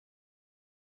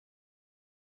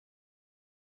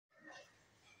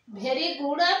Very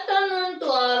good afternoon to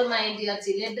all my dear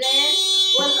children.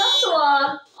 Welcome to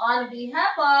all on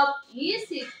behalf of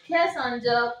Shiksha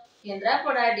Sanjog,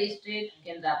 Kendrapada district,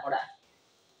 Kendrapada.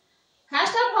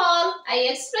 First of all, I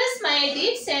express my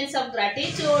deep sense of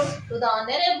gratitude to the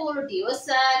Honorable DO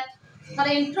Sir for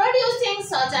introducing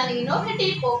such an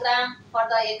innovative program for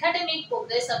the academic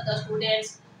progress of the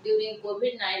students during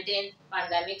COVID-19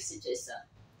 pandemic situation.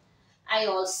 I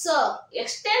also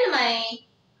extend my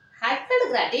heartfelt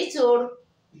gratitude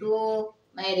to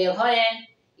my reverend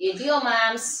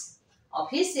idioms,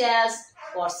 officials,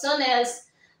 personnel,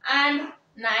 and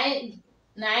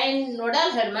nine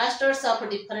nodal headmasters of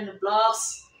different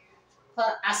blocks for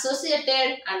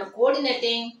associated and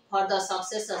coordinating for the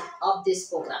success of this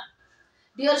program.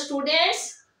 Dear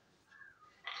students,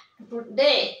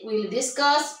 today we will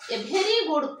discuss a very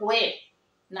good poem,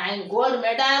 9 gold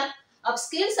medal of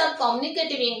skills of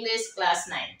communicative English class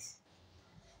 9th.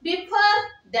 Before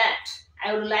that,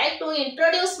 I would like to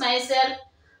introduce myself.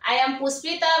 I am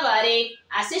Puspita Barik,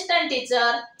 Assistant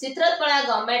Teacher, Chitratpara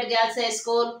Government Girls High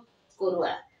School,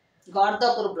 Kurua,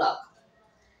 Garadpur Block.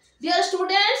 Dear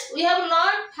students, we have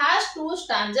learned first 2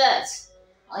 stanzas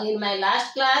in my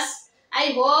last class. I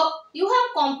hope you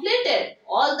have completed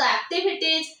all the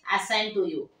activities assigned to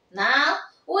you. Now,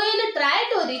 we will try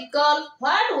to recall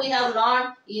what we have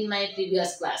learned in my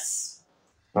previous class.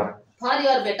 For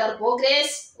your better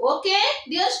progress, okay,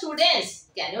 dear students,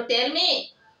 can you tell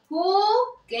me who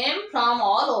came from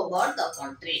all over the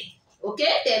country?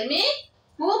 Okay, tell me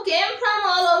who came from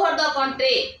all over the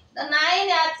country? The 9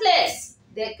 athletes.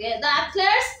 They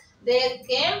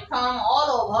came from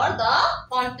all over the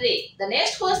country. The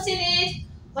next question is,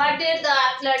 what did the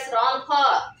athletes run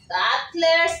for? The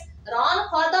athletes run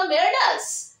for the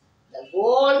medals. The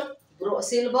gold,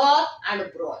 silver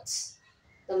and bronze.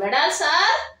 The medals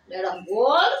are made of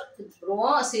gold,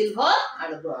 bronze, silver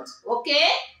and bronze. Okay.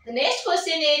 The next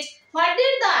question is, what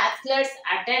did the athletes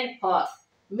attend for?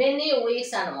 Many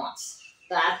weeks and months.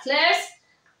 The athletes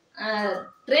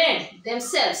trained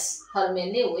themselves for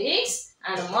many weeks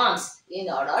and months in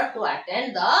order to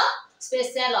attend the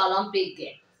Special Olympic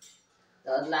game.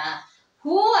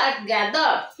 Who had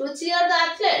gathered to cheer the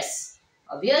athletes?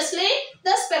 Obviously,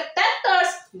 the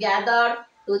spectators gathered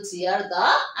to cheer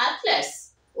the athletes.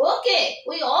 Okay,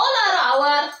 we all are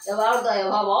aware about the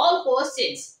above all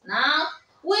questions. Now,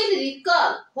 we'll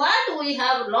recall what we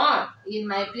have learned in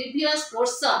my previous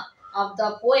portion of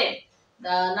the poem,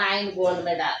 The 9 Gold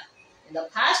Medal. In the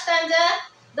first stanza,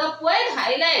 the poet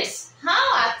highlights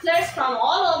how athletes from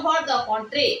all over the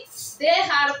country, they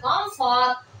had come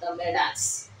for the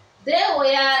medals. There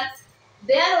were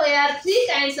 3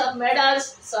 kinds of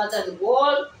medals such as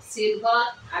gold, silver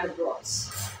and bronze.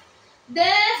 They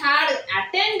had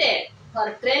attended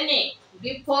for training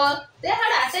before, they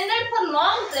had attended for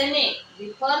long training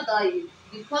before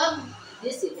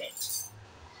this event.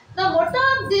 The motto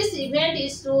of this event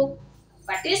is to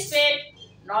participate,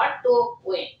 not to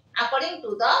win. According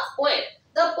to the poet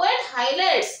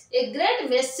highlights a great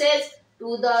message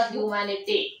to the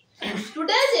humanity.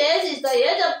 Today's age is the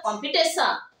age of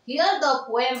competition. Here the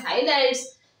poem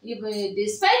highlights,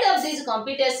 despite of these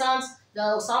competitions,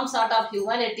 some sort of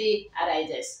humanity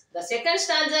arises. The second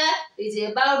stanza is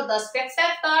about the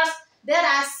spectators. They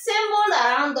are assembled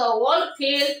around the whole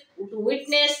field to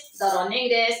witness the running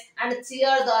race and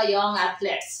cheer the young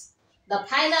athletes. The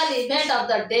final event of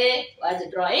the day was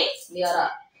drawing nearer.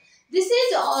 This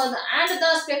is on, and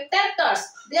the spectators,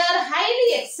 they are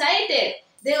highly excited.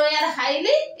 They were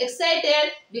highly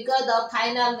excited because the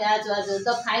final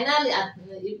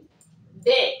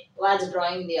day was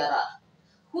drawing nearer.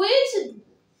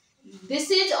 This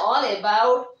is all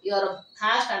about your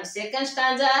first and second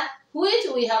stanza, which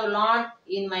we have learned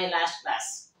in my last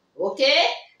class. Okay,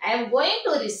 I am going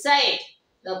to recite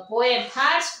the poem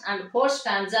first and fourth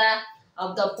stanza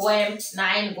of the poem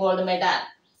 9 Gold Medal.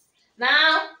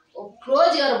 Now,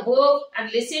 close your book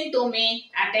and listen to me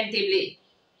attentively.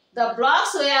 The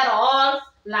blocks were all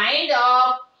lined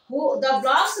up. The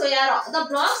blocks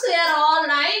were all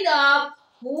lined up.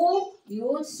 Who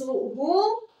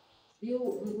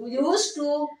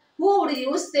would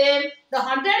use them? The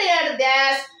 100-yard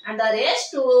dash and the race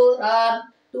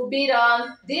to be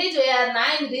run. These were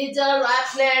 9 reserve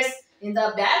athletes in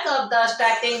the back of the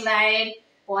starting line,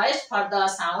 poised for the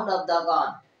sound of the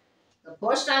gun. The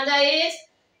first stanza is,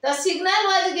 the signal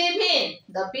was given,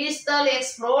 the pistol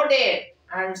exploded,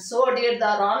 and so did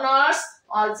the runners,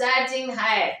 all charging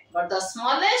high. But the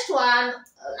smallest one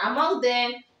among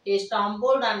them, he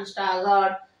stumbled and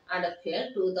staggered and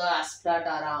fell to the asphalt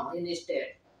around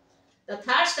instead. The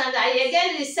third stanza, I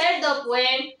again recite the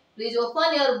poem. please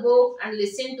open your book and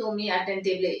listen to me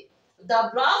attentively.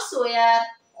 The blocks were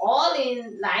all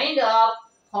lined up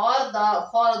for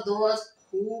those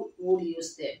who would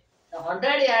use them. The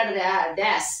 100-yard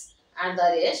dash and the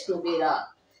race to be run.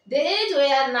 These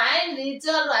were 9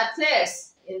 reserve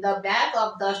athletes in the back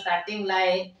of the starting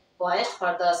line, poised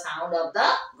for the sound of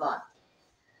the gun.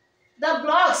 The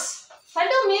blocks. What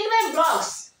do you mean by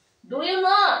blocks? Do you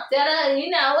know there are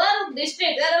in our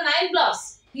district there are 9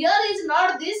 blocks. Here is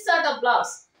not this sort of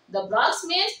blocks. The blocks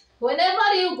means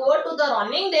whenever you go to the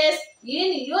running days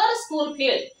in your school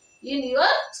field. In your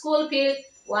school field,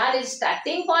 one is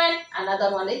starting point,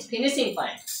 another one is finishing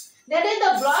point. That is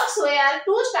the blocks where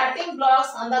 2 starting blocks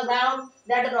on the ground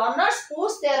that runners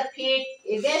push their feet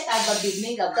against at the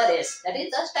beginning of the race. That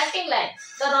is the starting line.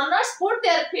 The runners put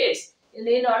their feet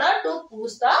in order to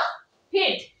push the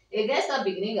feet against the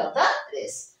beginning of the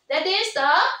race. That is the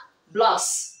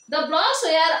blocks. The blocks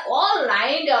were all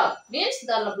lined up. Means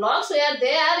the blocks were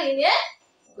they are in a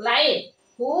line.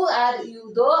 Who are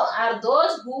you?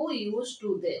 Those who would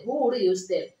use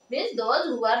them. Means those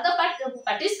who are the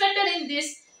participated in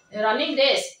this running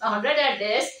race, 100-yard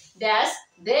dash.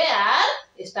 They are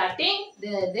starting.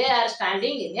 They are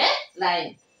standing in a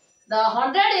line. The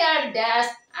 100-yard dash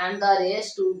and the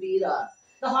race to be run.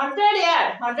 The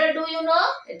 100-yard. 100 do you know?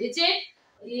 A digit.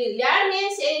 Yard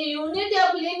means a unit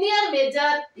of linear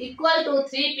measure equal to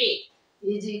 3 feet.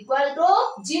 Is equal to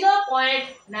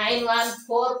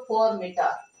 0.9144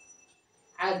 meter.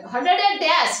 And 100-yard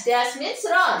dash means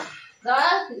run.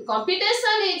 The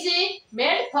competition is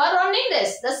made for running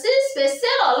race. The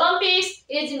Special Olympics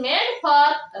is made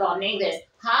for running race.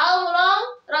 How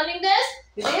long running race?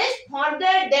 It is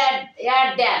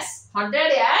 100-yard dash.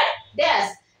 100-yard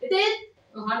dash. It is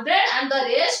 100 and the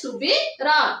race to be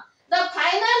run. The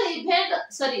final event,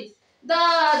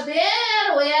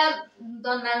 there were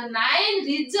the 9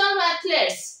 regional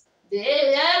athletes.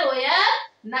 There were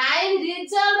 9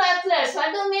 regional athletes.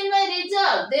 What do you mean by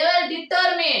regional? They were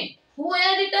determined. Who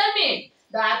were determined?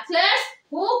 The athletes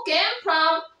who came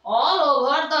from all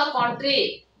over the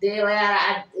country. They were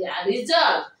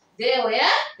reserved. They were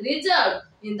reserved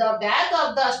in the back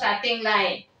of the starting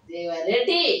line. They were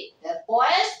ready. They are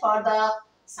poised for the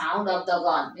sound of the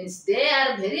gun. Means they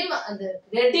are very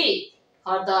ready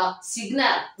for the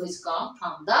signal which comes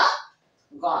from the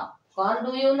gun. Gun,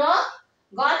 do you know?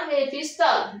 Gun means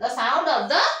pistol. The sound of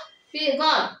the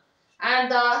gun.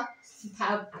 And the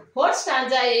 4th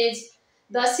stanza is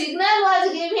the signal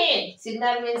was given.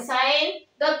 Signal means sign.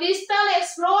 The pistol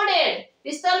exploded.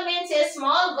 Pistol means a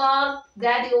small gun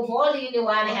that you hold in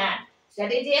one hand.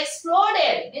 That is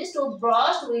exploded. Means to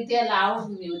burst with a loud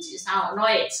music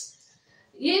noise.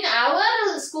 In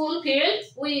our school field,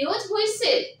 we use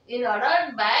whistle. In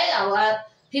order by our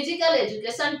physical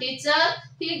education teacher,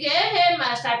 he gave him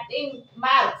a starting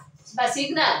mark, the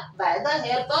signal by the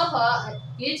help of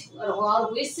his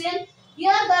whistle.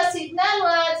 Here the signal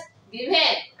was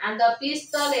given and the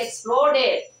pistol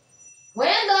exploded.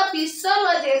 When the pistol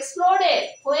was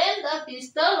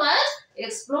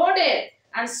exploded,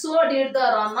 and so did the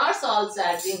runners all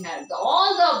charging ahead.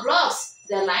 All the blocks,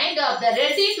 they lined up, they're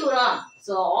ready to run.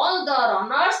 So all the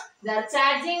runners, they're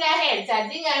charging ahead.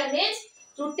 Charging ahead means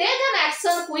to take an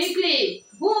action quickly.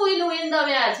 Who will win the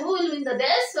match? Who will win the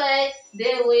race? That's why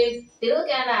they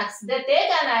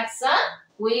take an action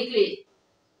quickly.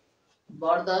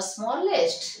 But the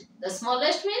smallest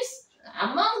means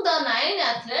among the 9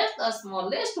 athletes, the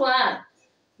smallest one,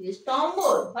 he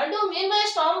stumbled. What do you mean by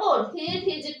stumbled? He hit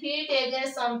his feet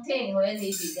against something when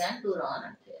he began to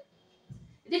run.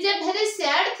 It is a very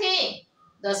sad thing.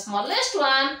 The smallest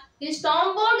one, he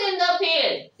stumbled in the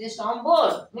field. He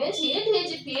stumbled means he hit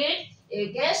his feet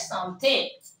against something.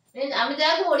 Means आम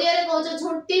जाको ओडिया रे कहू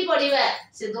झुंटी पड़िबा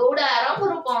से दौड़ा आरंभ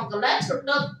रु कोन कला छोट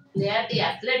प्लेयर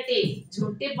एथलेट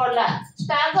झुंटी पड़ला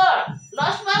staggered,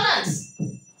 lost balance.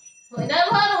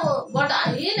 Whenever, but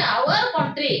in our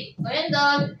country, when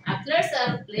the athletes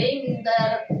are playing in the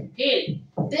field,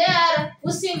 they are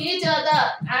pushing each other,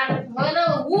 and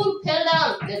whenever who fell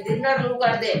down, they did not look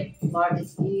at them. But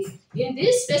in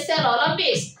this Special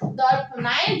Olympics, the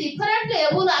 9 different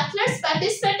able athletes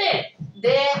participated.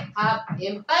 They have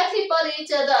empathy for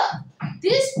each other.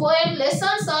 This poem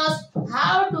lessons us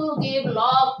how to give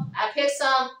love,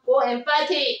 affection,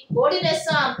 empathy,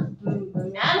 coordination,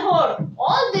 manhood.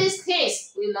 All these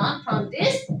things we learn from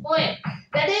this poem.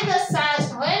 That is the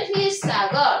when he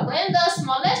staggered, when the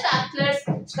smallest athlete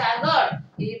staggered,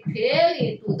 he fell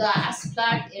into the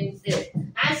asphalt instead.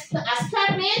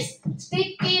 Asphalt means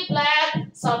sticky black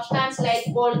substance like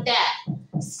coal tar.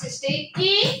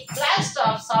 Sticky black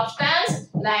substance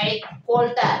like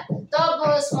coal tar.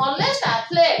 The smallest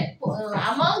athlete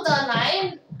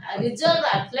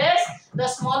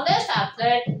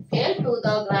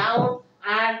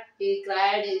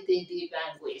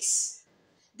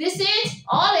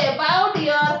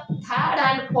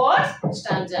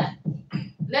stanza.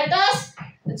 Let us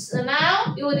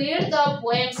now you read the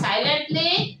poem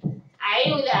silently. I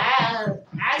will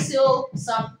ask you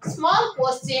some small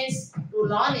questions to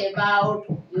learn about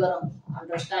your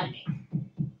understanding.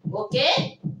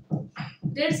 Okay?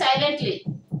 Read silently.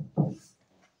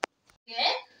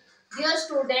 Okay? Dear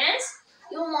students,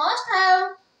 you must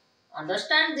have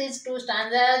understand these two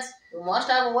stanzas. You must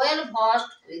have well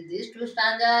versed with these two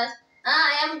stanzas.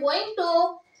 I am going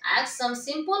to ask some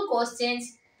simple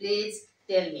questions. Please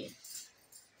tell me.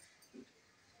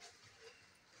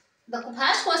 The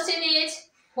first question is,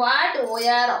 what we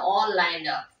are all lined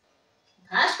up?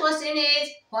 First question is,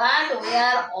 what we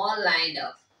are all lined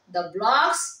up? The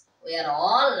blocks we are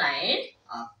all lined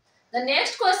up. The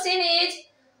next question is,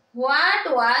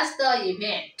 what was the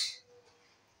event?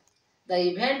 The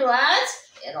event was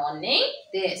a running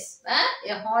race,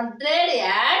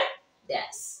 100-yard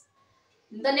dash.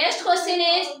 The next question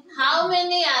is, how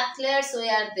many athletes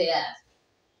were there?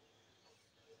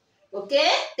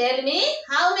 Okay, tell me,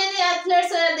 how many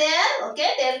athletes were there? Okay,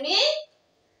 tell me.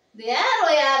 There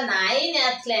were 9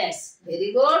 athletes.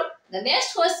 Very good. The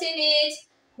next question is,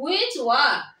 which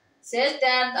one says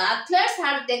that the athletes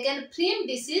had taken firm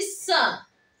decision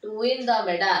to win the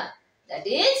medal? That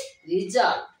is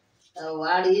result. The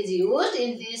word is used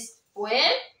in this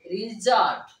poem,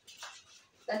 result.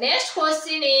 The next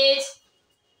question is,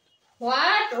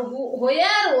 where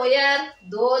were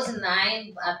those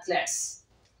 9 athletes?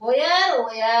 Where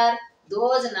were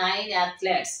those 9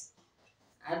 athletes?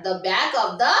 At the back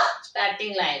of the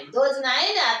starting line. Those 9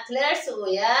 athletes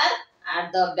were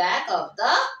at the back of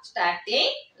the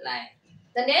starting line.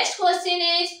 The next question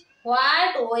is,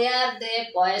 what were they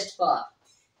poised for?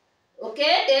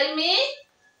 Okay, tell me.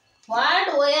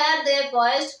 What were they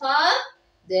poised for?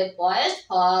 They poised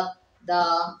for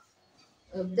the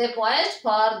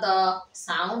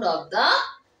sound of the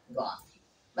gun.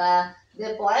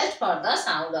 They poised for the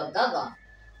sound of the gun.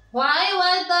 Why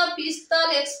was the pistol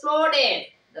exploded?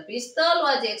 The pistol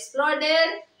was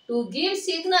exploded to give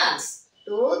signals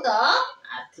to the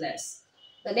athletes.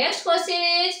 The next question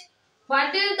is,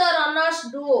 what did the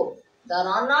runners do? The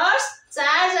runners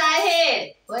charged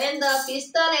ahead. When the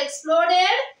pistol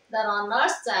exploded, the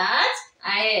runners charged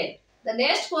ahead. The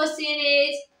next question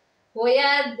is,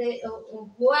 why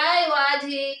was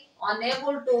he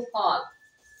unable to fall?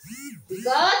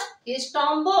 Because he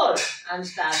stumbled and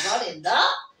staggered in the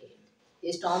air.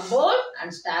 He stumbled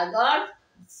and staggered,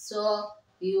 so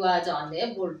he was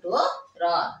unable to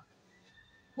run.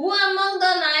 Who among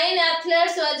the 9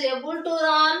 athletes was able to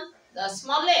run? The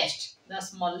smallest. The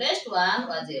smallest one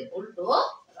was able to run.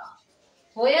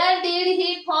 Where did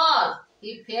he fall?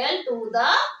 He fell to the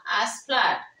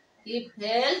asphalt. He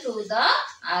fell to the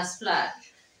asphalt.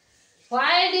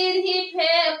 Why did he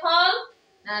fall?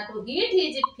 To hit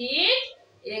his feet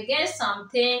against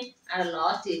something and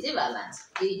lost his balance.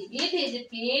 He hit his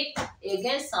feet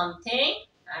against something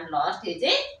and lost his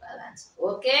balance.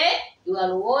 Okay, you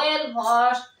are well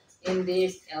versed in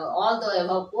this all the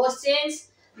above questions.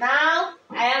 Now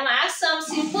I am asked some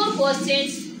simple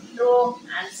questions to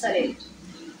answer it.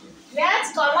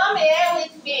 Match column A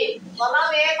with B.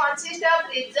 Column A consists of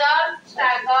reserved,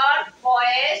 staggered,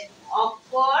 poised,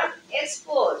 awkward,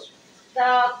 exposed.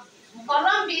 The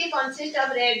column B consists of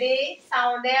ready,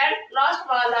 sounded, lost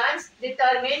balance,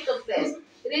 determined to place.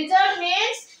 Reserved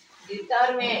means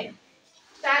determined.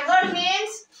 Staggered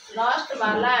means lost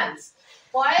balance.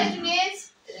 Poised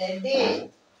means ready.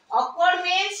 Awkward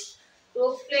means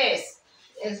took place.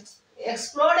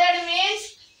 Exploded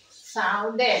means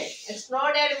sounded.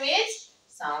 Exploded means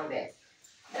sounded.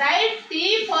 Write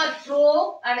T for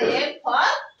true and F for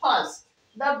false.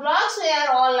 The blocks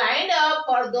were all lined up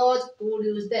for those who would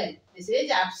use them. This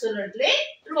is absolutely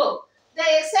true. The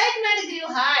excitement grew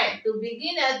high to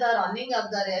begin as the running of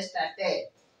the race started.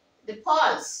 The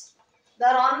false. The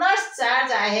runners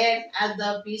charged ahead as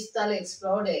the pistol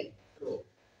exploded. True.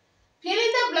 Fill in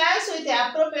the blanks with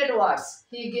appropriate words.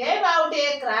 He gave out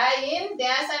a cry in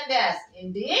dash and dash.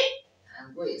 Indeed,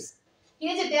 anguish.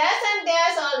 His dash and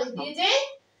dash all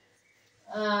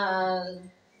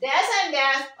dash and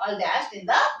dash all dashed in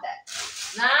the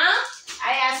dash. Now,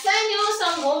 I assign you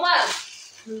some homework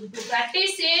to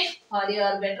practice it for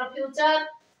your better future.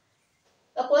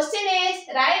 The question is,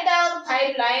 write down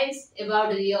 5 lines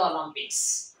about Rio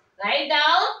Olympics. Write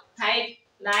down 5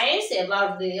 lines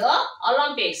about Rio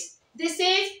Olympics. This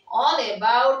is all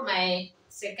about my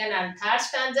second and fourth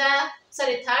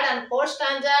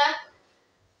stanza.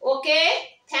 Okay,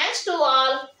 thanks to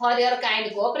all for your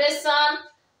kind cooperation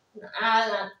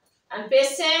and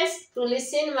patience to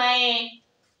listen my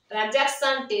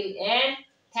transaction till end.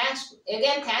 Thanks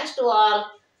to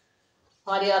all.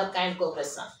 for your kind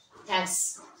cooperation.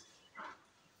 Thanks.